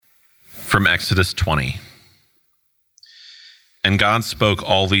From Exodus 20. And God spoke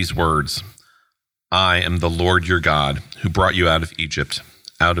all these words, I am the Lord your God, who brought you out of Egypt,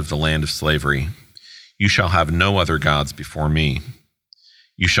 out of the land of slavery. You shall have no other gods before me.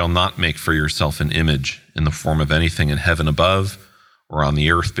 You shall not make for yourself an image in the form of anything in heaven above, or on the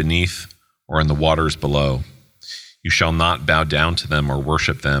earth beneath, or in the waters below. You shall not bow down to them or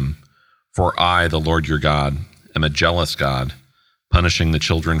worship them, for I, the Lord your God, am a jealous God, punishing the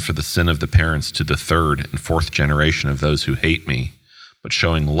children for the sin of the parents to the third and fourth generation of those who hate me, but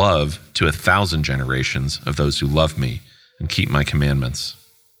showing love to 1,000 generations of those who love me and keep my commandments.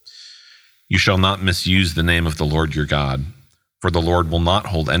 You shall not misuse the name of the Lord your God, for the Lord will not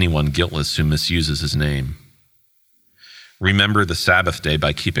hold anyone guiltless who misuses his name. Remember the Sabbath day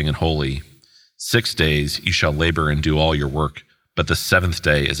by keeping it holy. 6 days you shall labor and do all your work, but the seventh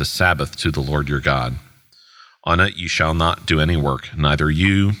day is a Sabbath to the Lord your God. On it you shall not do any work, neither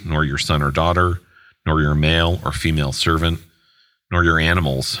you, nor your son or daughter, nor your male or female servant, nor your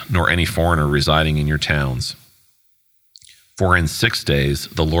animals, nor any foreigner residing in your towns. For in 6 days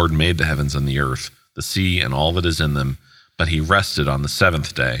the Lord made the heavens and the earth, the sea and all that is in them, but he rested on the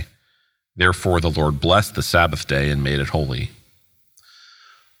seventh day. Therefore the Lord blessed the Sabbath day and made it holy.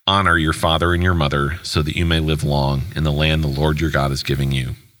 Honor your father and your mother, so that you may live long in the land the Lord your God is giving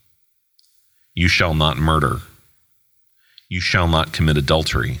you. You shall not murder. You shall not commit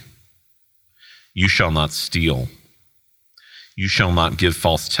adultery. You shall not steal. You shall not give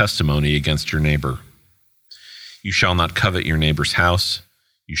false testimony against your neighbor. You shall not covet your neighbor's house.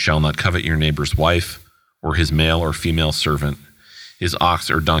 You shall not covet your neighbor's wife, or his male or female servant, his ox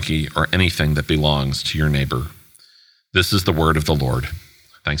or donkey, or anything that belongs to your neighbor. This is the word of the Lord.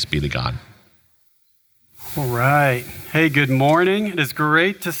 Thanks be to God. All right. Hey, good morning. It is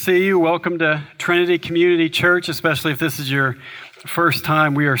great to see you. Welcome to Trinity Community Church, especially if this is your first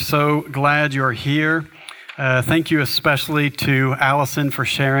time. We are so glad you're here. Thank you especially to Allison for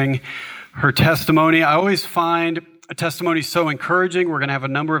sharing her testimony. I always find a testimony so encouraging. We're going to have a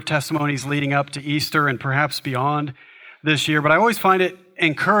number of testimonies leading up to Easter and perhaps beyond this year, but I always find it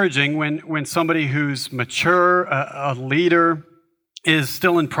encouraging when somebody who's mature, a leader, is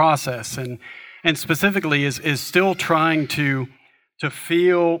still in process and specifically is still trying to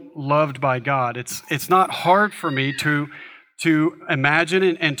feel loved by God. It's not hard for me to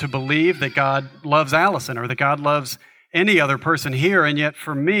imagine and to believe that God loves Allison or that God loves any other person here, and yet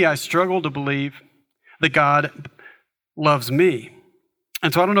for me, I struggle to believe that God loves me.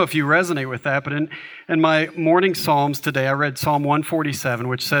 And so I don't know if you resonate with that, but in my morning Psalms today, I read Psalm 147,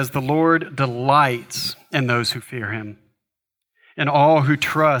 which says, "The Lord delights in those who fear him, and all who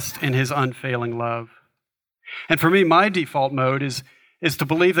trust in his unfailing love." And for me, my default mode is to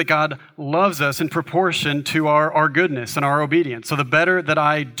believe that God loves us in proportion to our goodness and our obedience. So the better that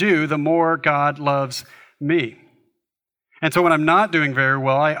I do, the more God loves me. And so when I'm not doing very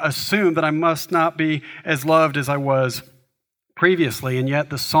well, I assume that I must not be as loved as I was previously. And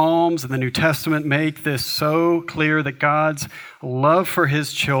yet the Psalms and the New Testament make this so clear that God's love for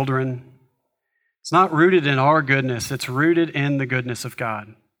his children, it's not rooted in our goodness, it's rooted in the goodness of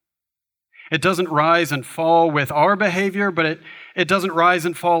God. It doesn't rise and fall with our behavior, but it doesn't rise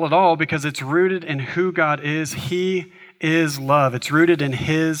and fall at all because it's rooted in who God is. He is love. It's rooted in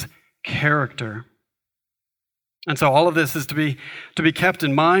his character. And so all of this is to be kept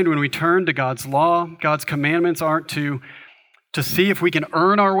in mind when we turn to God's law. God's commandments aren't to see if we can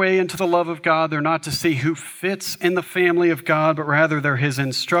earn our way into the love of God. They're not to see who fits in the family of God, but rather they're his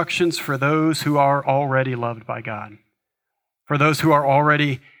instructions for those who are already loved by God. For those who are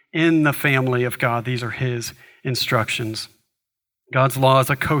already in the family of God, these are his instructions. God's law is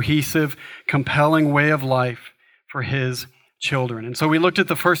a cohesive, compelling way of life for his children. And so we looked at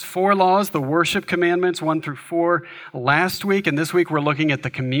the first 4 laws, the worship commandments 1 through 4 last week, and this week we're looking at the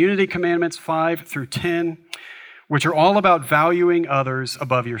community commandments 5 through 10, which are all about valuing others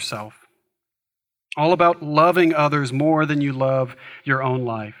above yourself, all about loving others more than you love your own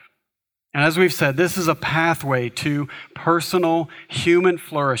life. And as we've said, this is a pathway to personal human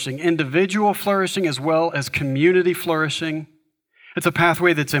flourishing, individual flourishing as well as community flourishing. It's a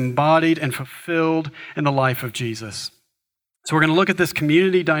pathway that's embodied and fulfilled in the life of Jesus. So we're going to look at this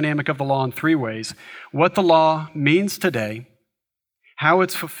community dynamic of the law in 3 ways: what the law means today, how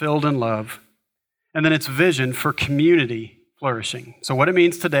it's fulfilled in love, and then its vision for community flourishing. So what it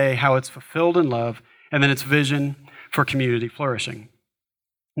means today, how it's fulfilled in love, and then its vision for community flourishing.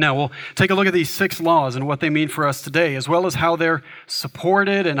 Now, we'll take a look at these 6 laws and what they mean for us today, as well as how they're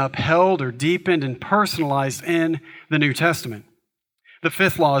supported and upheld or deepened and personalized in the New Testament. The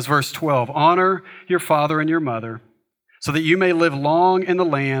 5th law is verse 12. Honor your father and your mother, so that you may live long in the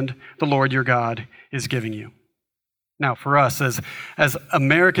land the Lord your God is giving you. Now, for us as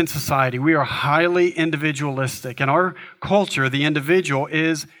American society, we are highly individualistic. In our culture, the individual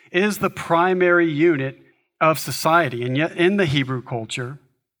is the primary unit of society. And yet in the Hebrew culture,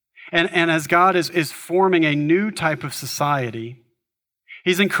 and as God is forming a new type of society,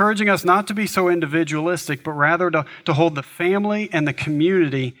 he's encouraging us not to be so individualistic, but rather to hold the family and the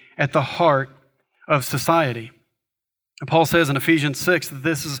community at the heart of society. And Paul says in Ephesians 6 that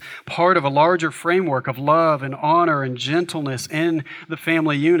this is part of a larger framework of love and honor and gentleness in the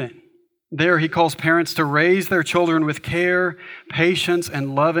family unit. There he calls parents to raise their children with care, patience,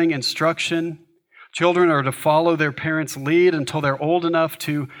 and loving instruction. Children are to follow their parents' lead until they're old enough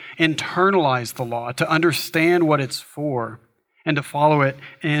to internalize the law, to understand what it's for, and to follow it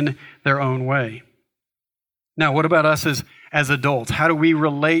in their own way. Now, what about us as adults? How do we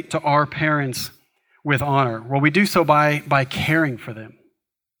relate to our parents with honor? Well, we do so by caring for them,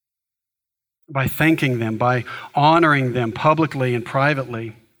 by thanking them, by honoring them publicly and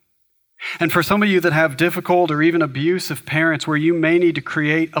privately. And for some of you that have difficult or even abusive parents where you may need to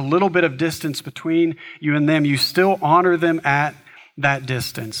create a little bit of distance between you and them, you still honor them at that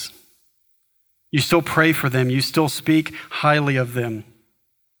distance. You still pray for them. You still speak highly of them.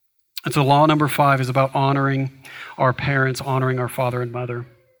 And so law number 5 is about honoring our parents, honoring our father and mother.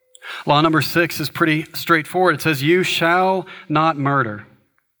 Law number 6 is pretty straightforward. It says, you shall not murder.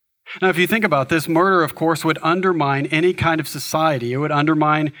 Now, if you think about this, murder, of course, would undermine any kind of society. It would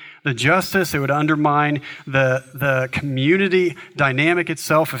undermine the justice. It would undermine the community dynamic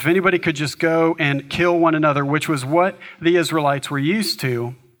itself. If anybody could just go and kill one another, which was what the Israelites were used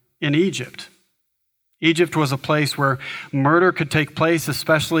to in Egypt. Egypt was a place where murder could take place,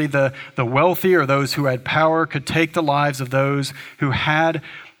 especially the wealthy or those who had power could take the lives of those who had,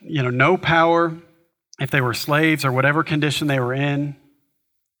 no power, if they were slaves or whatever condition they were in.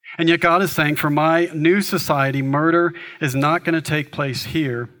 And yet God is saying, for my new society, murder is not going to take place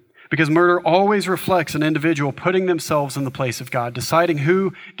here, because murder always reflects an individual putting themselves in the place of God, deciding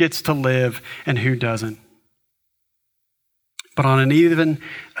who gets to live and who doesn't. But on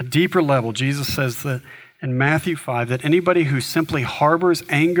a deeper level, Jesus says that in Matthew 5, that anybody who simply harbors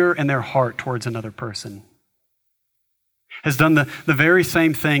anger in their heart towards another person has done the very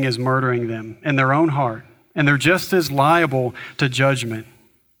same thing as murdering them in their own heart, and they're just as liable to judgment.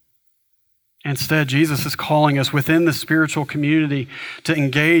 Instead, Jesus is calling us within the spiritual community to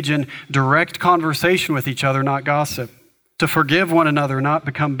engage in direct conversation with each other, not gossip, to forgive one another, not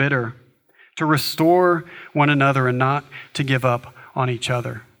become bitter, to restore one another and not to give up on each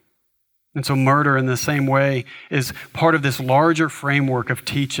other. And so murder in the same way is part of this larger framework of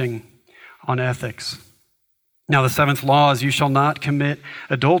teaching on ethics. Now, the 7th law is you shall not commit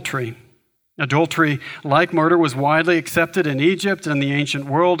adultery. Adultery, like murder, was widely accepted in Egypt and the ancient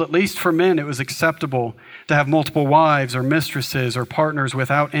world. At least for men, it was acceptable to have multiple wives or mistresses or partners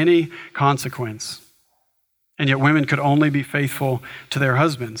without any consequence. And yet women could only be faithful to their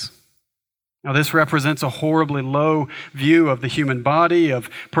husbands. Now, this represents a horribly low view of the human body, of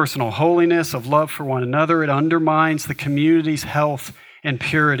personal holiness, of love for one another. It undermines the community's health and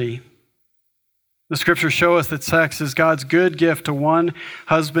purity. The scriptures show us that sex is God's good gift to one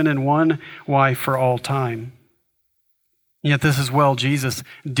husband and one wife for all time. Yet this as well, Jesus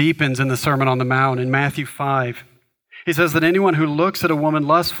deepens in the Sermon on the Mount in Matthew 5. He says that anyone who looks at a woman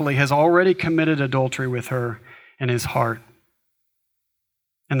lustfully has already committed adultery with her in his heart.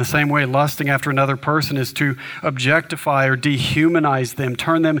 In the same way, lusting after another person is to objectify or dehumanize them,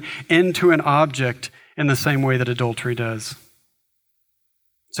 turn them into an object in the same way that adultery does.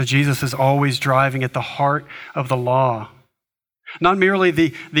 So Jesus is always driving at the heart of the law. Not merely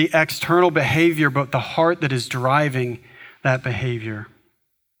the external behavior, but the heart that is driving that behavior.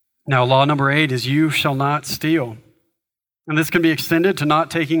 Now, law number 8 is you shall not steal. And this can be extended to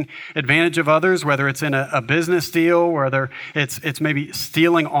not taking advantage of others, whether it's in a business deal, whether it's maybe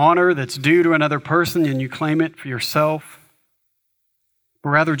stealing honor that's due to another person and you claim it for yourself. But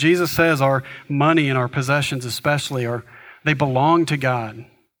rather, Jesus says our money and our possessions especially they belong to God.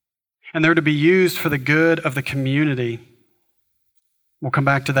 And they're to be used for the good of the community. We'll come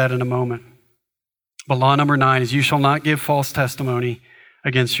back to that in a moment. But law number 9 is you shall not give false testimony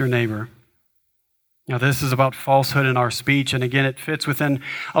against your neighbor. Now, this is about falsehood in our speech. And again, it fits within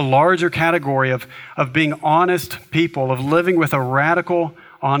a larger category of being honest people, of living with a radical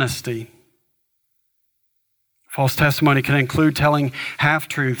honesty. False testimony can include telling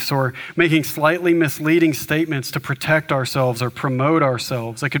half-truths or making slightly misleading statements to protect ourselves or promote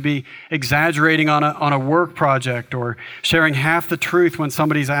ourselves. It could be exaggerating on a work project or sharing half the truth when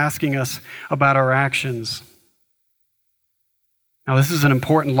somebody's asking us about our actions. Now, this is an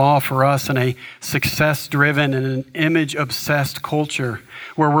important law for us in a success-driven and an image-obsessed culture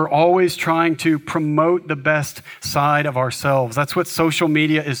where we're always trying to promote the best side of ourselves. That's what social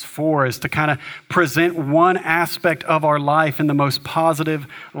media is for, is to kind of present one aspect of our life in the most positive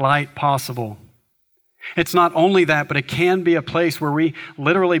light possible. It's not only that, but it can be a place where we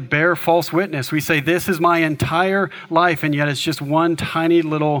literally bear false witness. We say, this is my entire life, and yet it's just one tiny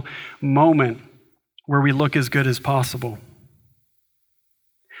little moment where we look as good as possible.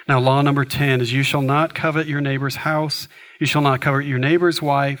 Now, law number 10 is you shall not covet your neighbor's house. You shall not covet your neighbor's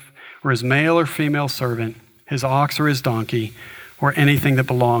wife, or his male or female servant, his ox or his donkey, or anything that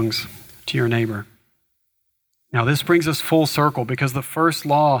belongs to your neighbor. Now, this brings us full circle because the first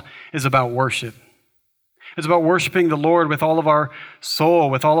law is about worship. It's about worshiping the Lord with all of our soul,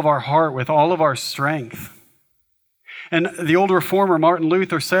 with all of our heart, with all of our strength. And the old reformer Martin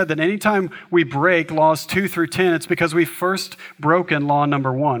Luther said that anytime we break laws 2 through 10, it's because we first broken law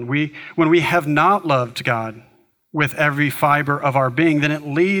number 1. When we have not loved God with every fiber of our being, then it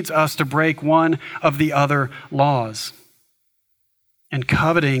leads us to break one of the other laws. And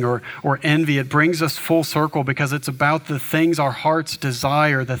coveting or envy, it brings us full circle because it's about the things our hearts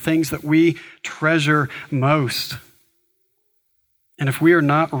desire, the things that we treasure most. And if we are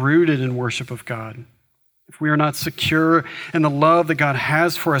not rooted in worship of God, if we are not secure in the love that God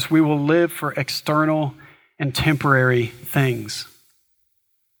has for us, we will live for external and temporary things.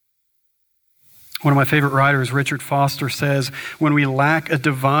 One of my favorite writers, Richard Foster, says, when we lack a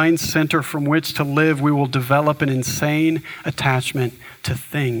divine center from which to live, we will develop an insane attachment to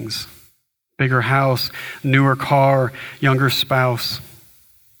things. Bigger house, newer car, younger spouse.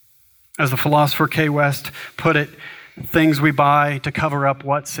 As the philosopher Kay West put it, things we buy to cover up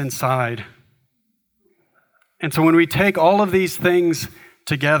what's inside. And so when we take all of these things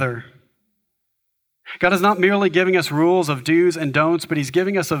together, God is not merely giving us rules of do's and don'ts, but he's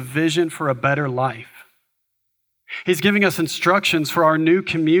giving us a vision for a better life. He's giving us instructions for our new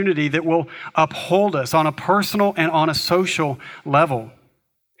community that will uphold us on a personal and on a social level.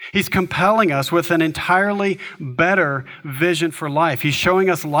 He's compelling us with an entirely better vision for life. He's showing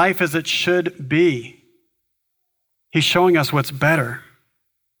us life as it should be. He's showing us what's better.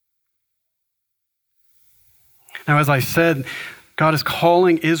 Now, as I said, God is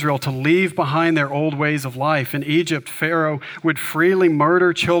calling Israel to leave behind their old ways of life. In Egypt, Pharaoh would freely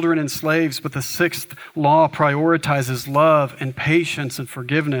murder children and slaves, but the 6th law prioritizes love and patience and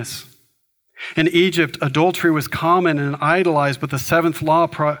forgiveness. In Egypt, adultery was common and idolized, but the 7th law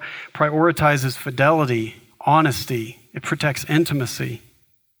prioritizes fidelity, honesty. It protects intimacy.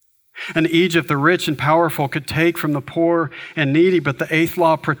 In Egypt, the rich and powerful could take from the poor and needy, but the 8th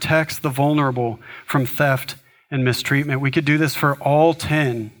law protects the vulnerable from theft and mistreatment. We could do this for all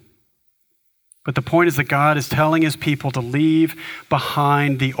 10. But the point is that God is telling his people to leave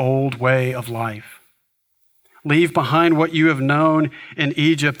behind the old way of life. Leave behind what you have known in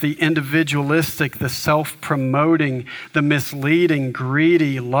Egypt, the individualistic, the self-promoting, the misleading,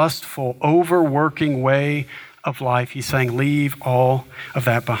 greedy, lustful, overworking way of life. He's saying, leave all of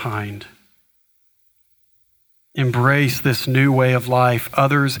that behind. Embrace this new way of life,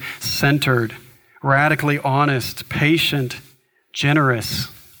 others-centered, radically honest, patient, generous,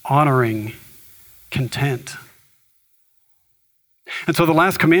 honoring, content. And so the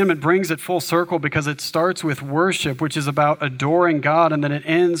last commandment brings it full circle because it starts with worship, which is about adoring God, and then it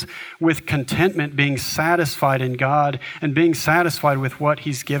ends with contentment, being satisfied in God and being satisfied with what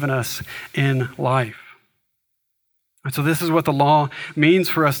he's given us in life. And so this is what the law means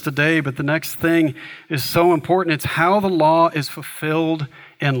for us today, but the next thing is so important. It's how the law is fulfilled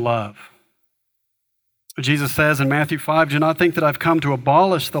in love. Jesus says in Matthew 5, do not think that I've come to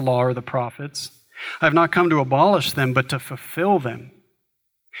abolish the law or the prophets. I have not come to abolish them, but to fulfill them.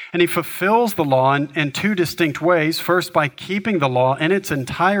 And he fulfills the law in 2 distinct ways. First, by keeping the law in its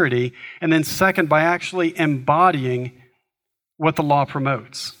entirety, and then second, by actually embodying what the law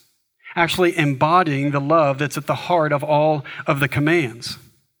promotes. Actually embodying the love that's at the heart of all of the commands.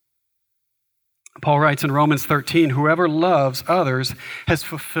 Paul writes in Romans 13, whoever loves others has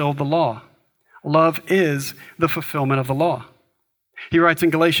fulfilled the law. Love is the fulfillment of the law. He writes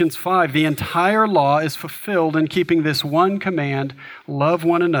in Galatians 5, the entire law is fulfilled in keeping this one command, love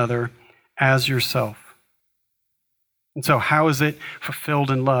one another as yourself. And so how is it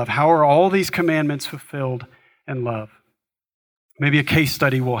fulfilled in love? How are all these commandments fulfilled in love? Maybe a case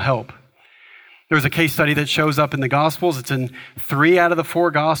study will help. There's a case study that shows up in the Gospels. It's in 3 out of the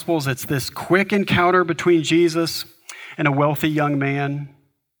 4 Gospels. It's this quick encounter between Jesus and a wealthy young man.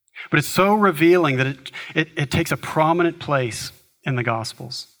 But it's so revealing that it takes a prominent place in the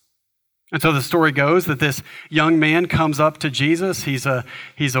Gospels. And so the story goes that this young man comes up to Jesus. He's a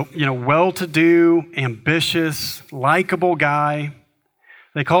well-to-do, ambitious, likable guy.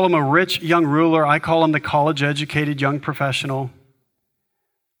 They call him a rich young ruler. I call him the college-educated young professional.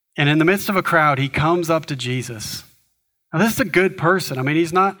 And in the midst of a crowd, he comes up to Jesus. Now, this is a good person. I mean,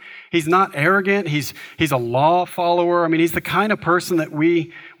 he's not arrogant. He's a law follower. I mean, he's the kind of person that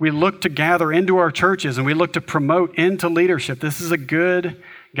we look to gather into our churches and we look to promote into leadership. This is a good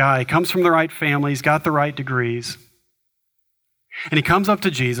guy. He comes from the right family. He's got the right degrees. And he comes up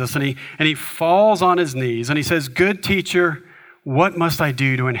to Jesus and he falls on his knees and he says, "Good teacher, what must I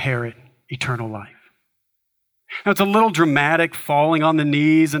do to inherit eternal life?" Now, it's a little dramatic, falling on the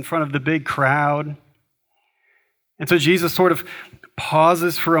knees in front of the big crowd. And so Jesus sort of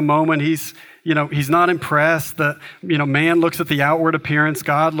pauses for a moment. He's not impressed. Man looks at the outward appearance.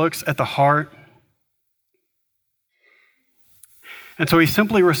 God looks at the heart. And so he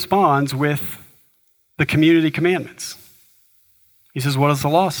simply responds with the community commandments. He says, what does the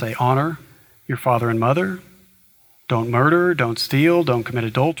law say? Honor your father and mother. Don't murder. Don't steal. Don't commit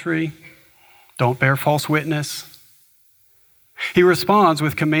adultery. Don't bear false witness. He responds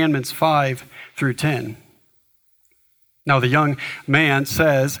with commandments 5 through 10. Now the young man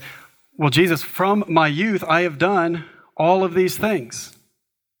says, well, Jesus, from my youth, I have done all of these things.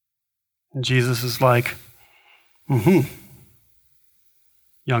 And Jesus is like,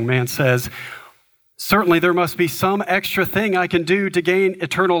 Young man says, certainly there must be some extra thing I can do to gain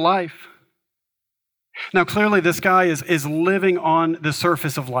eternal life. Now, clearly this guy is living on the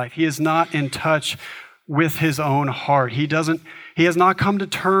surface of life. He is not in touch with his own heart. He has not come to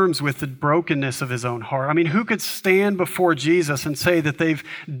terms with the brokenness of his own heart. I mean, who could stand before Jesus and say that they've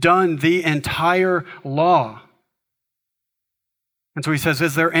done the entire law? And so he says,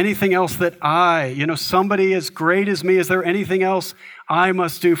 is there anything else that somebody as great as me, is there anything else I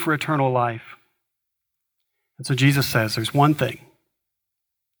must do for eternal life? And so Jesus says, there's one thing.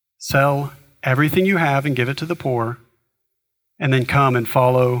 Sell everything you have and give it to the poor, and then come and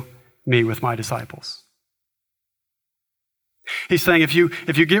follow me with my disciples. He's saying if you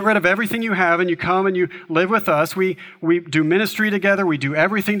get rid of everything you have and you come and you live with us, we do ministry together, we do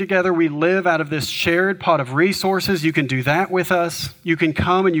everything together, we live out of this shared pot of resources. You can do that with us. You can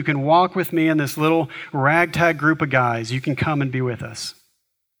come and you can walk with me in this little ragtag group of guys. You can come and be with us.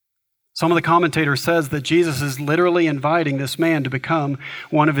 Some of the commentators says that Jesus is literally inviting this man to become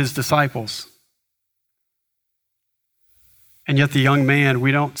one of his disciples. And yet the young man,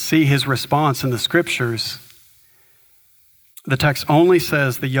 we don't see his response in the scriptures. The text only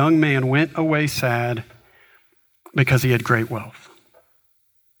says the young man went away sad because he had great wealth.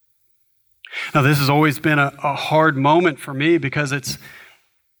 Now, this has always been a hard moment for me because it's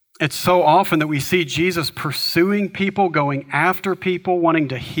so often that we see Jesus pursuing people, going after people, wanting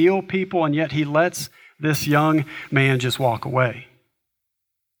to heal people, and yet he lets this young man just walk away.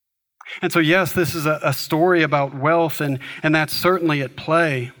 And so, yes, this is a story about wealth, and that's certainly at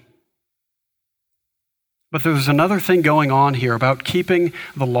play. But there's another thing going on here about keeping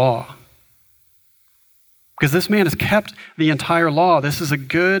the law. Because this man has kept the entire law. This is a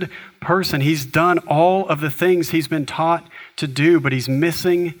good person. He's done all of the things he's been taught to do, but he's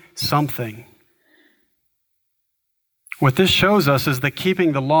missing something. What this shows us is that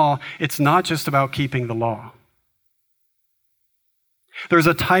keeping the law, it's not just about keeping the law. There's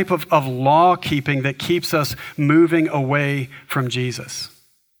a type of law keeping that keeps us moving away from Jesus.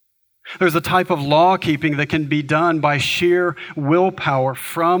 There's a type of law keeping that can be done by sheer willpower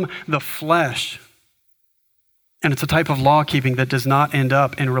from the flesh. And it's a type of law keeping that does not end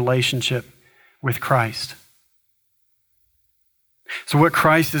up in relationship with Christ. So what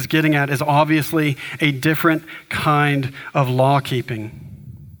Christ is getting at is obviously a different kind of law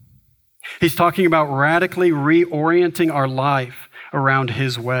keeping. He's talking about radically reorienting our life around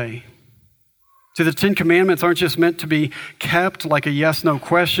his way. See, the 10 Commandments aren't just meant to be kept like a yes-no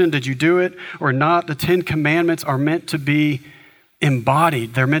question. Did you do it or not? The 10 Commandments are meant to be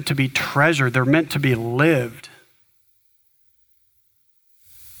embodied. They're meant to be treasured. They're meant to be lived.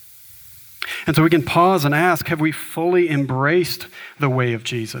 And so we can pause and ask, have we fully embraced the way of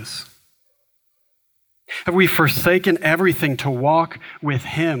Jesus? Have we forsaken everything to walk with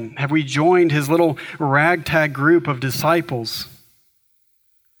him? Have we joined his little ragtag group of disciples?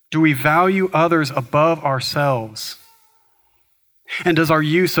 Do we value others above ourselves? And does our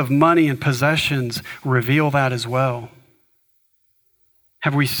use of money and possessions reveal that as well?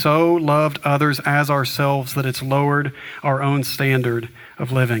 Have we so loved others as ourselves that it's lowered our own standard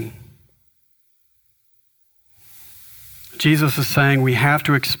of living? Jesus is saying we have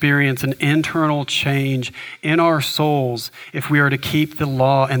to experience an internal change in our souls if we are to keep the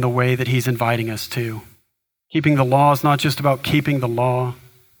law in the way that he's inviting us to. Keeping the law is not just about keeping the law.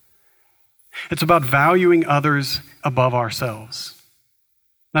 It's about valuing others above ourselves.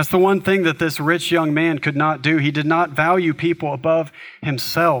 That's the one thing that this rich young man could not do. He did not value people above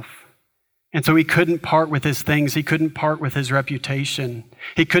himself. And so he couldn't part with his things. He couldn't part with his reputation.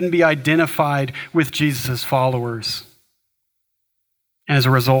 He couldn't be identified with Jesus' followers. And as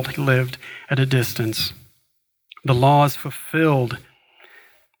a result, he lived at a distance. The law is fulfilled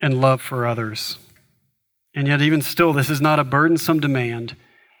in love for others. And yet even still, this is not a burdensome demand,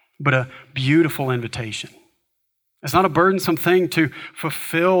 but a beautiful invitation. It's not a burdensome thing to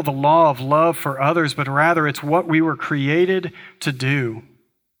fulfill the law of love for others, but rather it's what we were created to do.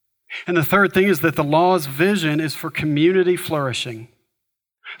 And the third thing is that the law's vision is for community flourishing.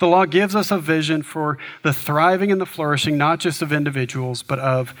 The law gives us a vision for the thriving and the flourishing, not just of individuals, but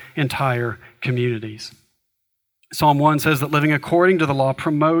of entire communities. Psalm 1 says that living according to the law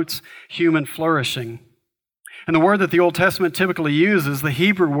promotes human flourishing. And the word that the Old Testament typically uses, the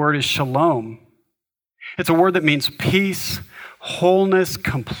Hebrew word, is shalom. It's a word that means peace, wholeness,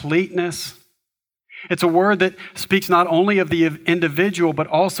 completeness. It's a word that speaks not only of the individual, but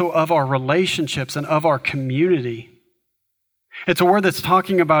also of our relationships and of our community. It's a word that's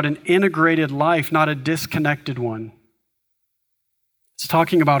talking about an integrated life, not a disconnected one. It's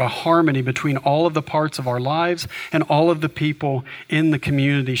talking about a harmony between all of the parts of our lives and all of the people in the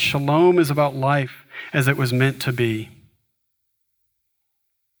community. Shalom is about life as it was meant to be.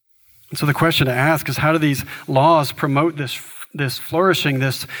 And so the question to ask is, how do these laws promote this flourishing,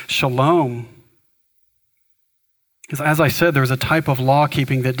 this shalom? Because as I said, there's a type of law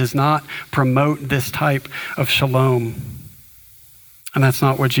keeping that does not promote this type of shalom. And that's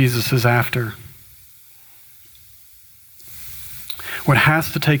not what Jesus is after. What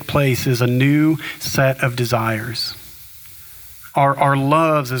has to take place is a new set of desires. Our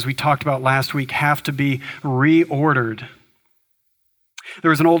loves, as we talked about last week, have to be reordered.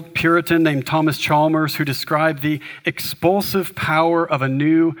 There was an old Puritan named Thomas Chalmers who described the expulsive power of a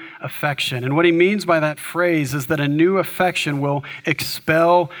new affection. And what he means by that phrase is that a new affection will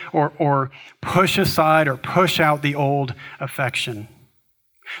expel or push aside or push out the old affection.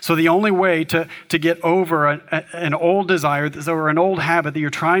 So the only way to get over an old desire or an old habit that you're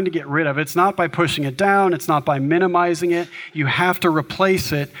trying to get rid of, it's not by pushing it down, it's not by minimizing it. You have to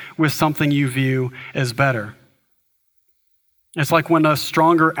replace it with something you view as better. It's like when a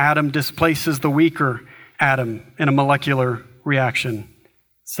stronger atom displaces the weaker atom in a molecular reaction.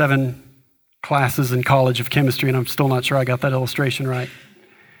 7 classes in college of chemistry, and I'm still not sure I got that illustration right.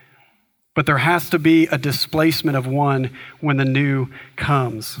 But there has to be a displacement of one when the new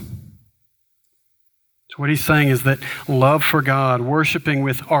comes. So what he's saying is that love for God, worshiping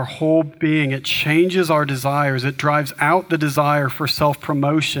with our whole being, it changes our desires. It drives out the desire for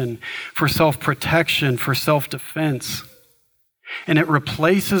self-promotion, for self-protection, for self-defense. And it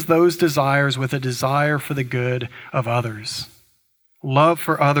replaces those desires with a desire for the good of others. Love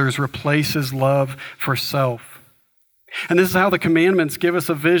for others replaces love for self. And this is how the commandments give us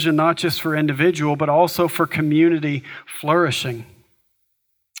a vision, not just for individual, but also for community flourishing.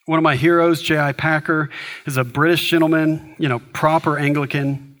 One of my heroes, J.I. Packer, is a British gentleman, proper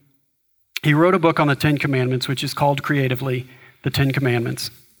Anglican. He wrote a book on the 10 Commandments, which is called creatively, The 10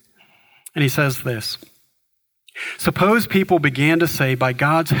 Commandments. And he says this: suppose people began to say, by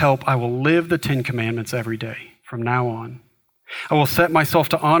God's help, I will live the 10 Commandments every day from now on. I will set myself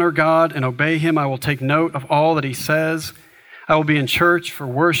to honor God and obey him. I will take note of all that he says. I will be in church for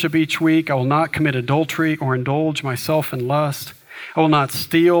worship each week. I will not commit adultery or indulge myself in lust. I will not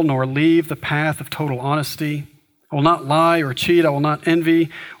steal nor leave the path of total honesty. I will not lie or cheat. I will not envy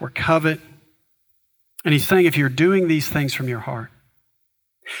or covet. And he's saying if you're doing these things from your heart,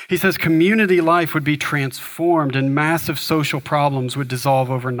 he says community life would be transformed and massive social problems would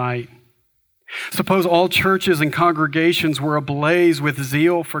dissolve overnight. Suppose all churches and congregations were ablaze with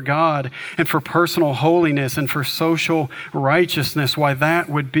zeal for God and for personal holiness and for social righteousness. Why, that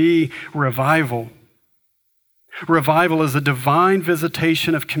would be revival. Revival is a divine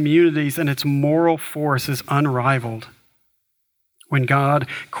visitation of communities, and its moral force is unrivaled. When God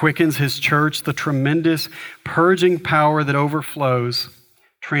quickens his church, the tremendous purging power that overflows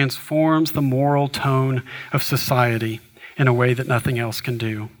transforms the moral tone of society in a way that nothing else can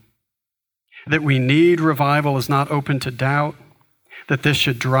do. That we need revival is not open to doubt. That this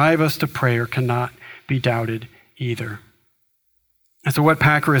should drive us to prayer cannot be doubted either. And so what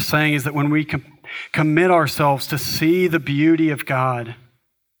Packer is saying is that when we commit ourselves to see the beauty of God,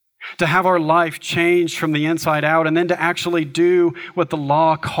 to have our life changed from the inside out, and then to actually do what the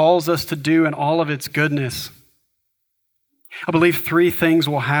law calls us to do in all of its goodness. I believe three things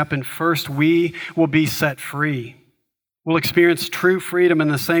will happen. First, we will be set free. We'll experience true freedom in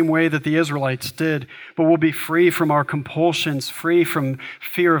the same way that the Israelites did, but we'll be free from our compulsions, free from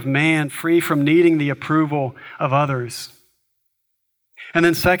fear of man, free from needing the approval of others. And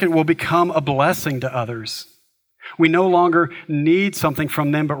then second, we'll become a blessing to others. We no longer need something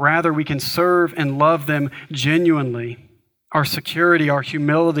from them, but rather we can serve and love them genuinely. Our security, our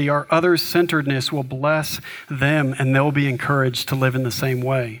humility, our others-centeredness will bless them, and they'll be encouraged to live in the same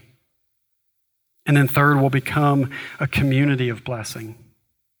way. And then third, we'll become a community of blessing.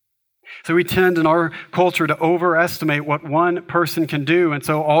 So we tend in our culture to overestimate what one person can do, and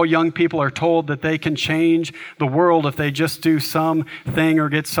so all young people are told that they can change the world if they just do something or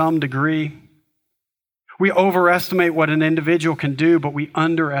get some degree. We overestimate what an individual can do, but we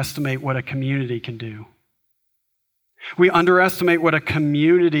underestimate what a community can do. We underestimate what a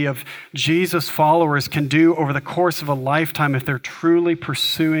community of Jesus followers can do over the course of a lifetime if they're truly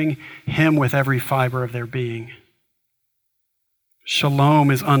pursuing Him with every fiber of their being. Shalom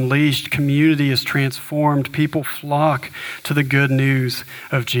is unleashed, community is transformed, people flock to the good news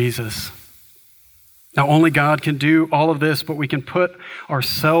of Jesus. Now, only God can do all of this, but we can put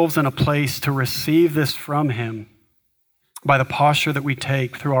ourselves in a place to receive this from Him by the posture that we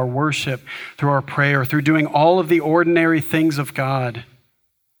take through our worship, through our prayer, through doing all of the ordinary things of God.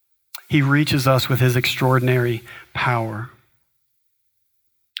 He reaches us with His extraordinary power.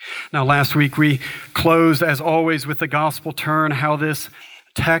 Now, last week we closed, as always, with the gospel turn, how this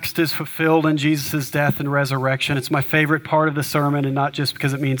text is fulfilled in Jesus' death and resurrection. It's my favorite part of the sermon, and not just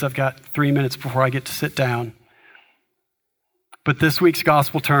because it means I've got 3 minutes before I get to sit down. But this week's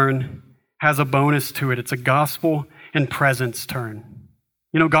gospel turn has a bonus to it. It's a gospel and presence turn.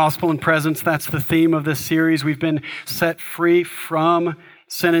 You know, gospel and presence, that's the theme of this series. We've been set free from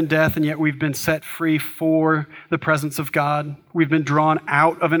sin and death, and yet we've been set free for the presence of God. We've been drawn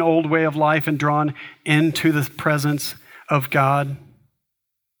out of an old way of life and drawn into the presence of God.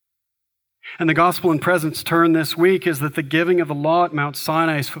 And the gospel and presence turn this week is that the giving of the law at Mount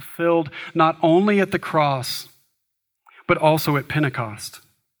Sinai is fulfilled not only at the cross, but also at Pentecost.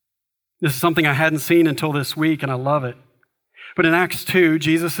 This is something I hadn't seen until this week, and I love it. But in Acts 2,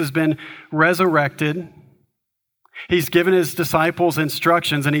 Jesus has been resurrected. He's given His disciples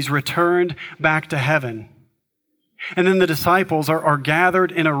instructions, and He's returned back to heaven. And then the disciples are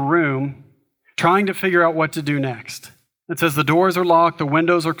gathered in a room trying to figure out what to do next. It says the doors are locked, the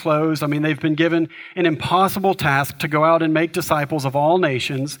windows are closed. I mean, they've been given an impossible task to go out and make disciples of all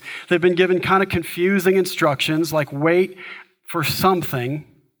nations. They've been given kind of confusing instructions like wait for something.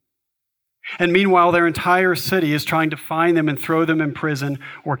 And meanwhile, their entire city is trying to find them and throw them in prison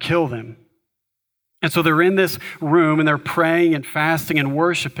or kill them. And so they're in this room and they're praying and fasting and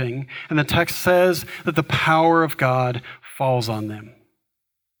worshiping. And the text says that the power of God falls on them.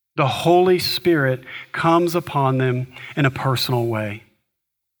 The Holy Spirit comes upon them in a personal way.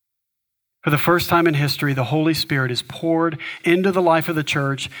 For the first time in history, the Holy Spirit is poured into the life of the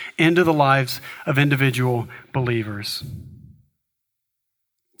church, into the lives of individual believers.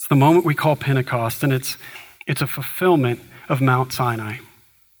 It's the moment we call Pentecost, and it's a fulfillment of Mount Sinai.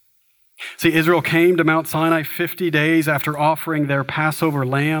 See, Israel came to Mount Sinai 50 days after offering their Passover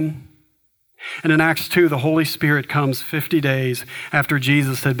lamb. And in Acts 2, the Holy Spirit comes 50 days after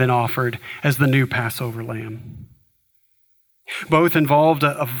Jesus had been offered as the new Passover lamb. Both involved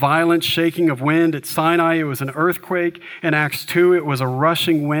a violent shaking of wind. At Sinai, it was an earthquake. In Acts 2, it was a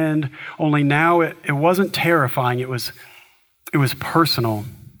rushing wind, only now it wasn't terrifying. It was personal.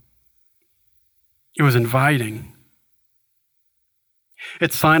 It was inviting.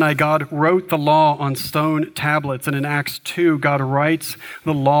 At Sinai, God wrote the law on stone tablets, and in Acts 2, God writes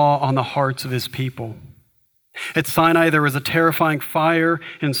the law on the hearts of His people. At Sinai, there was a terrifying fire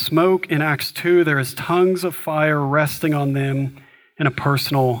and smoke. In Acts 2, there is tongues of fire resting on them in a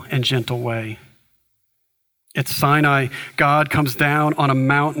personal and gentle way. At Sinai, God comes down on a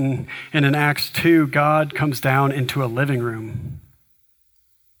mountain, and in Acts 2, God comes down into a living room.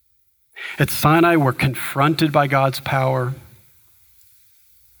 At Sinai, we're confronted by God's power,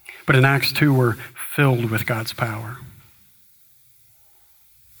 but in Acts 2, we're filled with God's power.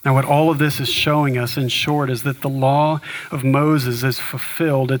 Now, what all of this is showing us, in short, is that the law of Moses is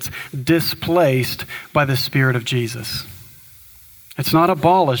fulfilled. It's displaced by the Spirit of Jesus. It's not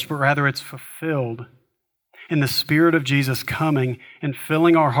abolished, but rather it's fulfilled in the Spirit of Jesus coming and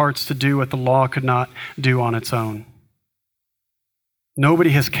filling our hearts to do what the law could not do on its own. Nobody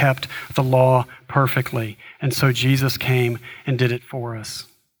has kept the law perfectly, and so Jesus came and did it for us.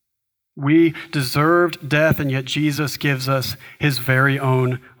 We deserved death, and yet Jesus gives us his very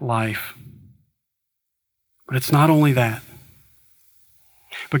own life. But it's not only that,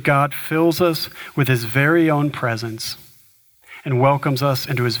 but God fills us with his very own presence and welcomes us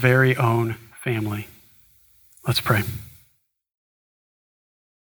into his very own family. Let's pray.